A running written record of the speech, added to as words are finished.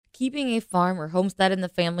keeping a farm or homestead in the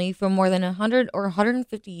family for more than 100 or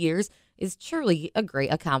 150 years is truly a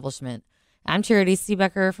great accomplishment. I'm Charity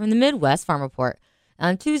Seebecker from the Midwest Farm Report.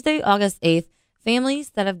 On Tuesday, August 8th,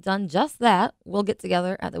 families that have done just that will get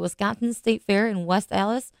together at the Wisconsin State Fair in West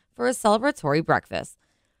Allis for a celebratory breakfast.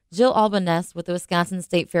 Jill Albanese with the Wisconsin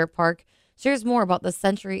State Fair Park shares more about the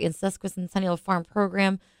Century and Sesquicentennial Farm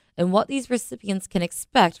Program and what these recipients can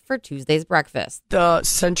expect for Tuesday's breakfast. The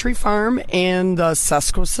Century Farm and the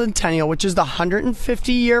Sesquicentennial, which is the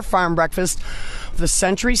 150-year farm breakfast. The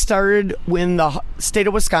Century started when the state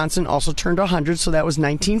of Wisconsin also turned 100, so that was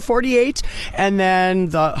 1948. And then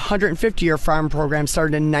the 150-year farm program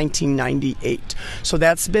started in 1998. So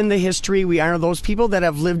that's been the history. We honor those people that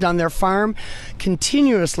have lived on their farm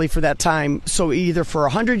continuously for that time, so either for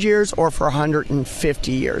 100 years or for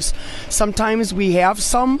 150 years. Sometimes we have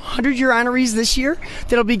some 100-year honorees this year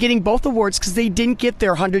that'll be getting both awards because they didn't get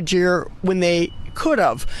their 100-year when they could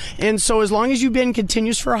have. And so as long as you've been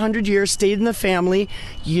continuous for 100 years, stayed in the family,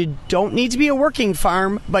 you don't need to be a working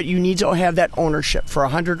farm, but you need to have that ownership for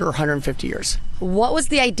 100 or 150 years. What was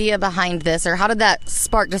the idea behind this, or how did that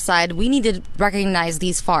spark decide we need to recognize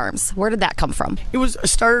these farms? Where did that come from? It was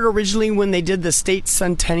started originally when they did the state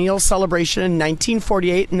centennial celebration in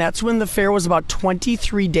 1948, and that's when the fair was about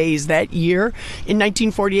 23 days that year. In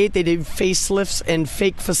 1948, they did facelifts and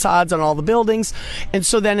fake facades on all the buildings, and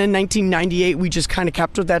so then in 1998, we just kind of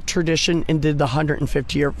kept with that tradition and did the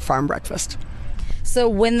 150-year farm breakfast. So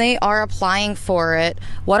when they are applying for it,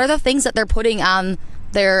 what are the things that they're putting on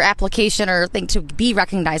their application or thing to be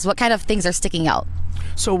recognized? What kind of things are sticking out?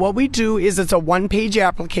 So what we do is it's a one-page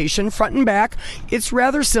application, front and back. It's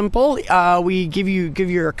rather simple. We give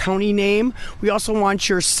your county name. We also want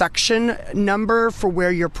your section number for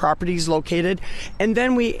where your property is located, and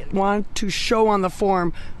then we want to show on the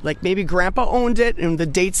form, like maybe Grandpa owned it and the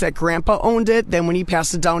dates that Grandpa owned it. Then when he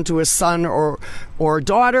passed it down to his son or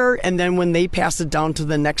daughter, and then when they pass it down to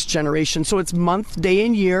the next generation. So it's month, day,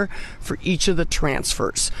 and year for each of the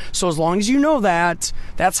transfers. So as long as you know that,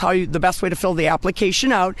 that's how the best way to fill the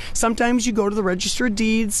application out. Sometimes you go to the Register of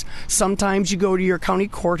Deeds. Sometimes you go to your county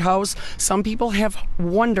courthouse. Some people have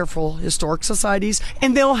wonderful historic societies,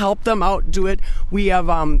 and they'll help them out do it. We have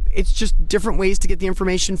it's just different ways to get the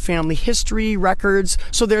information, family history, records.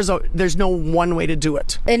 So there's no one way to do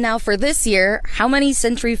it. And now for this year, how many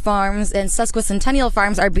Century Farms and Sesquicentennial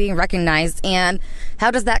farms are being recognized, and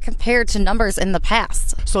how does that compare to numbers in the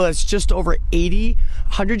past? So that's just over 80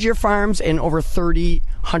 100-year farms and over 30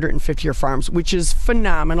 150-year farms, which is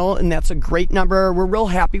phenomenal, and that's a great number. We're real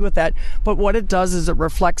happy with that. But what it does is it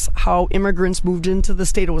reflects how immigrants moved into the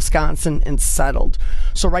state of Wisconsin and settled.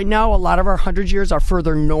 So right now, a lot of our 100 years are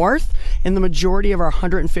further north, and the majority of our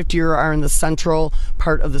 150-year are in the central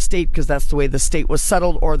part of the state because that's the way the state was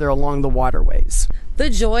settled, or they're along the waterways.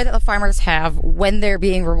 The joy that the farmers have when they're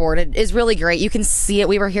being rewarded is really great. You can see it.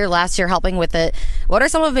 We were here last year helping with it. What are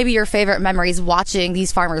some of maybe your favorite memories watching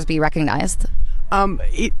these farmers be recognized?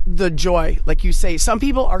 The joy, like you say. Some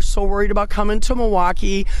people are so worried about coming to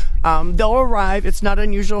Milwaukee. They'll arrive. It's not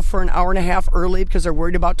unusual for an hour and a half early because they're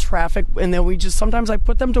worried about traffic. And then sometimes I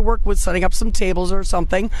put them to work with setting up some tables or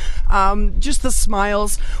something. Just the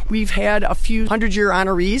smiles. We've had a few 100-year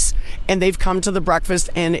honorees, and they've come to the breakfast,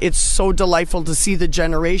 and it's so delightful to see the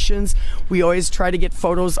generations. We always try to get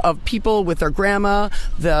photos of people with their grandma,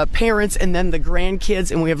 the parents, and then the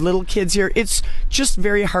grandkids, and we have little kids here. It's just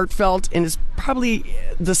very heartfelt, and it's probably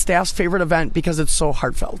the staff's favorite event because it's so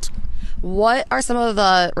heartfelt. What are some of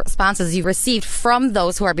the responses you've received from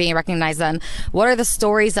those who are being recognized then? What are the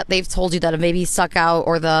stories that they've told you that have maybe stuck out,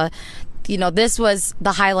 or this was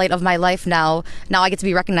the highlight of my life now I get to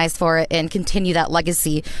be recognized for it and continue that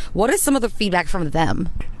legacy? What is some of the feedback from them?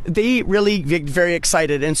 They really get very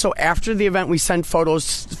excited, and so after the event we send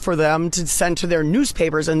photos for them to send to their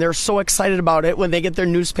newspapers, and they're so excited about it when they get their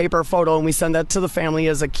newspaper photo, and we send that to the family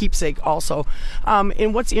as a keepsake also.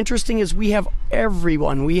 And what's interesting is we have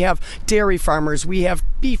everyone. We have dairy farmers, we have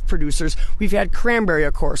beef producers, we've had cranberry,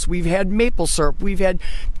 of course, we've had maple syrup,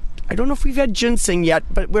 I don't know if we've had ginseng yet,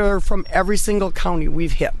 but we're from every single county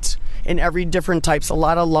we've hit, in every different types, a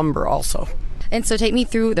lot of lumber also. And so take me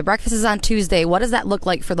through, the breakfast is on Tuesday. What does that look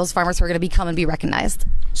like for those farmers who are going to come and be recognized?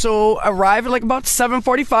 So arrive at like about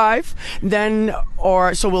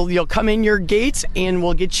 7:45, you'll come in your gate, and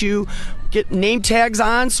we'll get name tags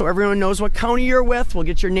on so everyone knows what county you're with. We'll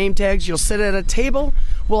get your name tags. You'll sit at a table.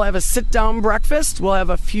 We'll have a sit-down breakfast. We'll have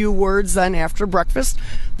a few words then after breakfast.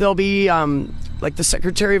 There'll be like the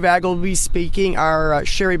Secretary of Ag will be speaking. Our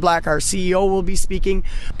Sherry Black, our CEO, will be speaking.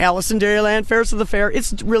 Allison Dairyland, Fairs of the Fair.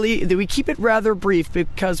 It's really, we keep it rather brief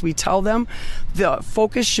because we tell them the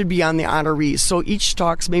focus should be on the honorees. So each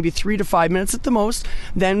talk's maybe 3 to 5 minutes at the most.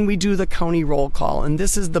 Then we do the county roll call. And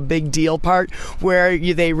this is the big deal part where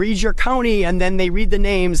they read your county and then they read the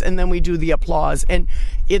names and then we do the applause. And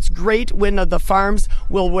it's great when the farms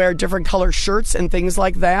will wear different color shirts and things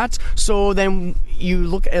like that. So then you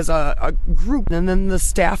look as a group, and then the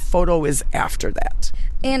staff photo is after that.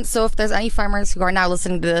 And so if there's any farmers who are now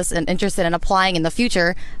listening to this and interested in applying in the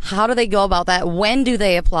future, how do they go about that? When do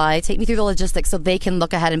they apply? Take me through the logistics so they can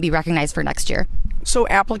look ahead and be recognized for next year. So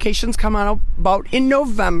applications come out about in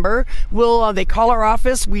November. They call our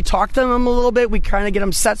office. We talk to them a little bit. We kind of get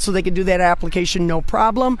them set so they can do that application no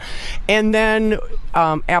problem. And then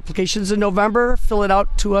applications in November, fill it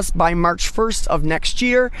out to us by March 1st of next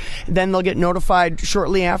year. Then they'll get notified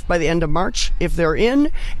shortly after by the end of March if they're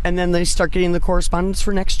in. And then they start getting the correspondence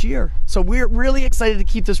for next year. So we're really excited to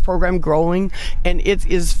keep this program growing, and it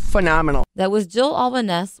is phenomenal. That was Jill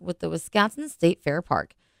Albanese with the Wisconsin State Fair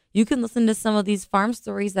Park. You can listen to some of these farm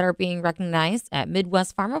stories that are being recognized at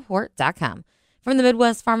MidwestFarmReport.com. From the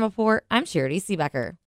Midwest Farm Report, I'm Charity Seebecker.